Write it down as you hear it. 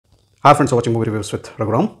Hi friends, watching movie reviews with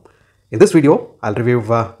Raghuram. In this video, I'll review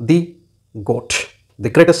The GOAT, the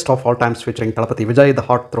greatest of all times, featuring Thalapathy VIJAY, the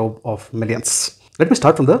heartthrob of millions. Let me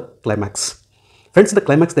start from the climax. Friends, in the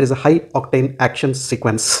climax, there is a high-octane action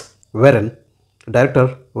sequence wherein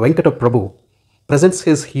director Venkat Prabhu presents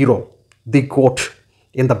his hero, the GOAT,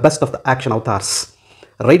 in the best of the action avatars,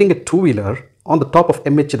 riding a two-wheeler on the top of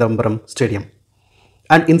M.H. Chidambaram Stadium.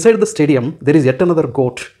 And inside the stadium, there is yet another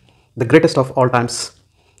GOAT, the greatest of all times,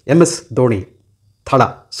 MS Dhoni,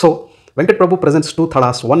 Thala. So, Venkat Prabhu presents two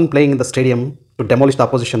Thalas, one playing in the stadium to demolish the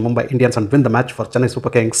opposition Mumbai Indians and win the match for Chennai Super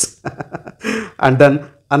Kings. And then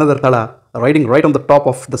another Thala riding right on the top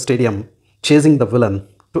of the stadium, chasing the villain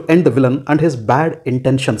to end the villain and his bad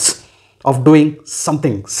intentions of doing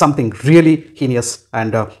something really heinous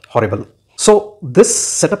and horrible. So, this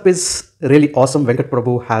setup is really awesome. Venkat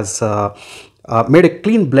Prabhu has made a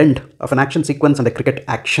clean blend of an action sequence and a cricket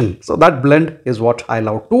action. So that blend is what I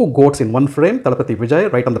love. Two GOATs in one frame, Thalapathy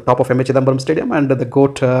VIJAY right on the top of M.H. Chidambaram Stadium and the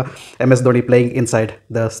GOAT MS Dhoni playing inside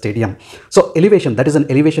the stadium. So elevation, that is an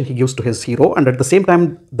elevation he gives to his hero, and at the same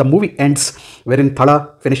time the movie ends wherein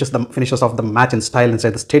Thala finishes off the match in style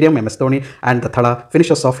inside the stadium, MS Dhoni, and the Thala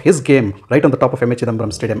finishes off his game right on the top of M.H.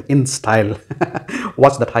 Chidambaram Stadium in style.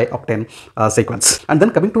 Watch that high octane sequence. And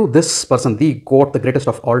then coming to this person, the GOAT, the greatest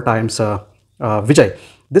of all times, Vijay.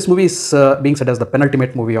 This movie is being said as the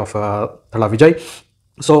penultimate movie of Thala Vijay.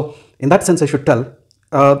 So, in that sense, I should tell,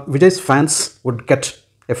 Vijay's fans would get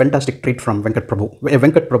a fantastic treat from Venkat Prabhu, a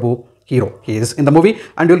Venkat Prabhu hero. He is in the movie,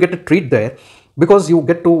 and you'll get a treat there because you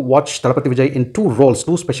get to watch Thalapathy Vijay in two roles,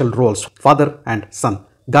 two special roles, father and son,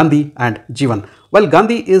 Gandhi and Jeevan. While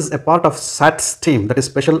Gandhi is a part of SAT's team, that is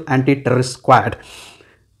Special Anti-Terrorist Squad,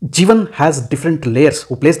 Jeevan has different layers,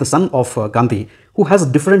 who plays the son of Gandhi, who has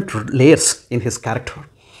different layers in his character.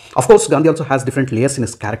 Of course, Gandhi also has different layers in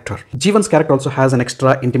his character. Jeevan's character also has an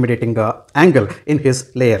extra intimidating angle in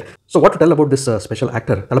his layer. So what to tell about this special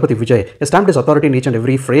actor, Thalapathy Vijay? He stamped his authority in each and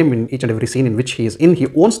every frame, in each and every scene in which he is in. He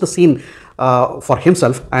owns the scene for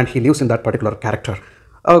himself, and he lives in that particular character.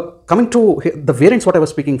 Coming to the variants what I was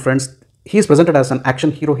speaking, friends, he is presented as an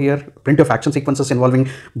action hero here, plenty of action sequences involving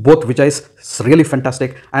both Vijays. It's really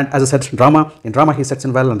fantastic. And as I said, in drama he sets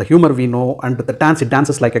in well, and the humor we know, and the dance, he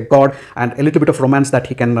dances like a god, and a little bit of romance that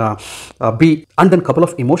he can be. And then a couple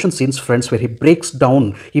of emotion scenes, friends, where he breaks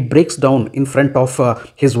down in front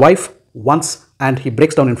of his wife once, and he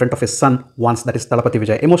breaks down in front of his son once. That is Thalapathy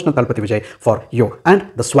Vijay, emotional Thalapathy Vijay for you.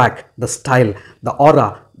 And the swag, the style, the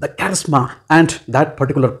aura, the charisma, and that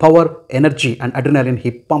particular power, energy, and adrenaline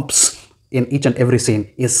he pumps in each and every scene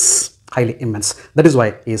is highly immense. That is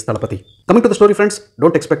why he is Thalapathy. Coming to the story, friends,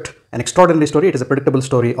 don't expect an extraordinary story. It is a predictable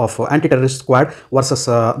story of anti-terrorist squad versus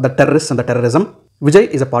the terrorists and the terrorism. Vijay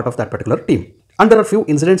is a part of that particular team. And there are a few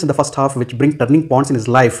incidents in the first half which bring turning points in his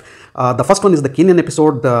life. The first one is the Kenyan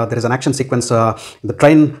episode. There is an action sequence in the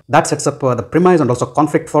train that sets up the premise and also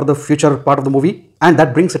conflict for the future part of the movie. And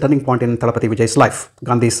that brings a turning point in Thalapathy Vijay's life,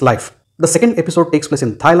 Gandhi's life. The second episode takes place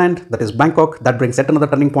in Thailand, that is Bangkok. That brings yet another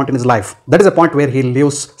turning point in his life. That is a point where he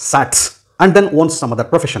leaves SATs and then owns some other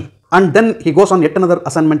profession. And then he goes on yet another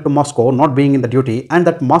assignment to Moscow, not being in the duty. And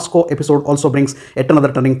that Moscow episode also brings yet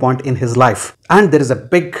another turning point in his life. And there is a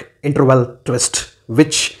big interval twist,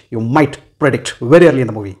 which you might predict very early in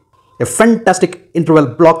the movie. A fantastic interval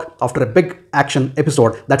block after a big action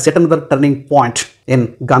episode that's yet another turning point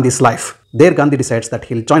in Gandhi's life. There Gandhi decides that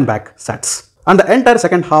he'll join back SATs. And the entire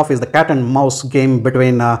second half is the cat and mouse game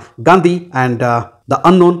between Gandhi and the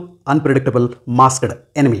unknown, unpredictable, masked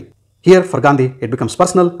enemy. Here for Gandhi, it becomes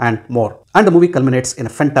personal and more. And the movie culminates in a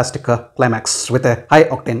fantastic climax with a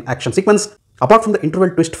high-octane action sequence. Apart from the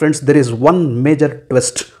interval twist, friends, there is one major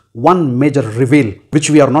twist, one major reveal,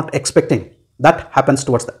 which we are not expecting. That happens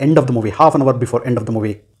towards the end of the movie, half an hour before end of the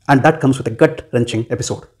movie. And that comes with a gut-wrenching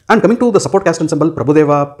episode. And coming to the support cast ensemble,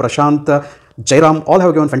 Prabhudeva, Prashant, Jairam, all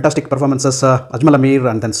have given fantastic performances. Ajmal Amir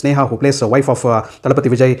and then Sneha, who plays the wife of Thalapathy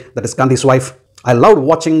Vijay, that is Gandhi's wife. I loved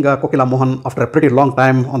watching Kokila Mohan after a pretty long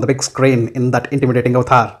time on the big screen in that intimidating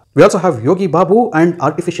avatar. We also have Yogi Babu and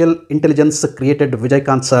artificial intelligence created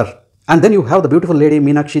Vijaykant sir. And then you have the beautiful lady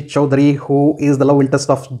Meenakshi Chowdhury, who is the love interest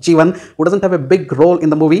of Jeevan, who doesn't have a big role in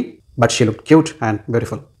the movie, but she looked cute and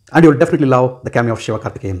beautiful. And you'll definitely love the cameo of Shiva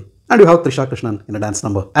Karthikeyan. And you have Trisha Krishnan in a dance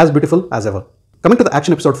number, as beautiful as ever. Coming to the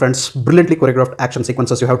action episode, friends, brilliantly choreographed action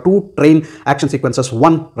sequences. You have two train action sequences,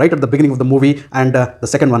 one right at the beginning of the movie and the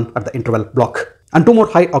second one at the interval block. And two more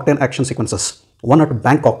high-octane action sequences, one at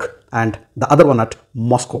Bangkok and the other one at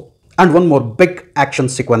Moscow. And one more big action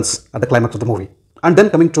sequence at the climax of the movie. And then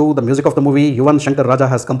coming to the music of the movie, Yuvan Shankar Raja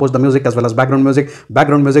has composed the music as well as background music.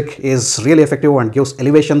 Background music is really effective and gives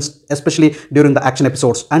elevations, especially during the action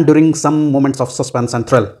episodes and during some moments of suspense and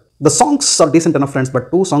thrill. The songs are decent enough, friends,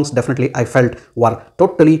 but two songs definitely I felt were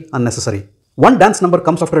totally unnecessary. One dance number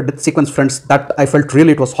comes after a death sequence, friends, that I felt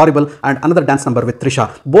really it was horrible, and another dance number with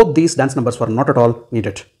Trisha. Both these dance numbers were not at all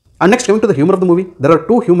needed. And next, coming to the humor of the movie, there are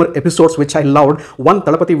two humor episodes which I loved. One,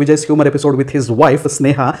 Thalapathy Vijay's humor episode with his wife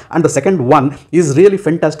Sneha, and the second one is really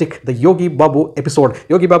fantastic, the Yogi Babu episode.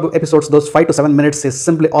 Yogi Babu episodes, those 5 to 7 minutes, is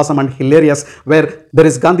simply awesome and hilarious, where there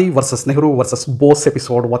is Gandhi versus Nehru versus Bose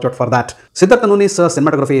episode. Watch out for that. Siddharth Anoni's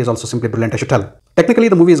cinematography is also simply brilliant, I should tell. Technically,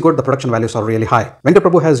 the movie is good, the production values are really high. Venkat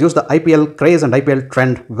Prabhu has used the IPL craze and IPL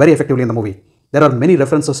trend very effectively in the movie. There are many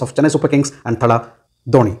references of Chennai Super Kings and Thala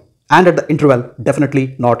Dhoni. And at the interval,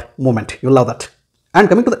 definitely not moment. You'll love that. And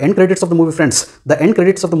coming to the end credits of the movie, friends, the end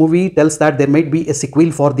credits of the movie tells that there might be a sequel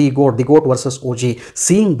for The GOAT versus OG.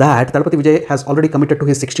 Seeing that Thalapathy Vijay has already committed to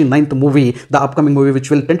his 69th movie, the upcoming movie, which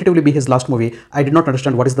will tentatively be his last movie, I did not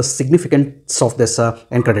understand what is the significance of this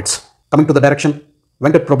end credits. Coming to the direction,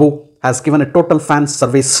 Venkat Prabhu has given a total fan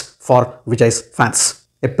service for Vijay's fans.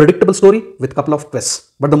 A predictable story with a couple of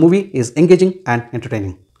twists, but the movie is engaging and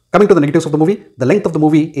entertaining. Coming to the negatives of the movie, the length of the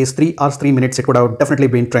movie is 3 hours 3 minutes. It could have definitely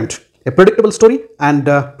been trimmed. A predictable story and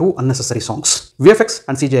 2 unnecessary songs. VFX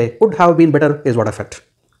and CGI would have been better is what I felt.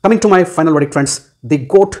 Coming to my final verdict, friends, The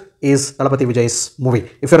GOAT is Thalapathy Vijay's movie.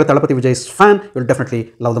 If you're a Thalapathy Vijay's fan, you'll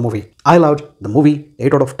definitely love the movie. I loved the movie.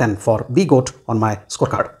 8 out of 10 for The GOAT on my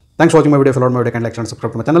scorecard. Thanks for watching my video. If you loved my video, kindly like and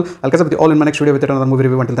subscribe to my channel. I'll catch up with you all in my next video with another movie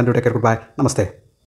review. Until then, do take care. Goodbye. Namaste.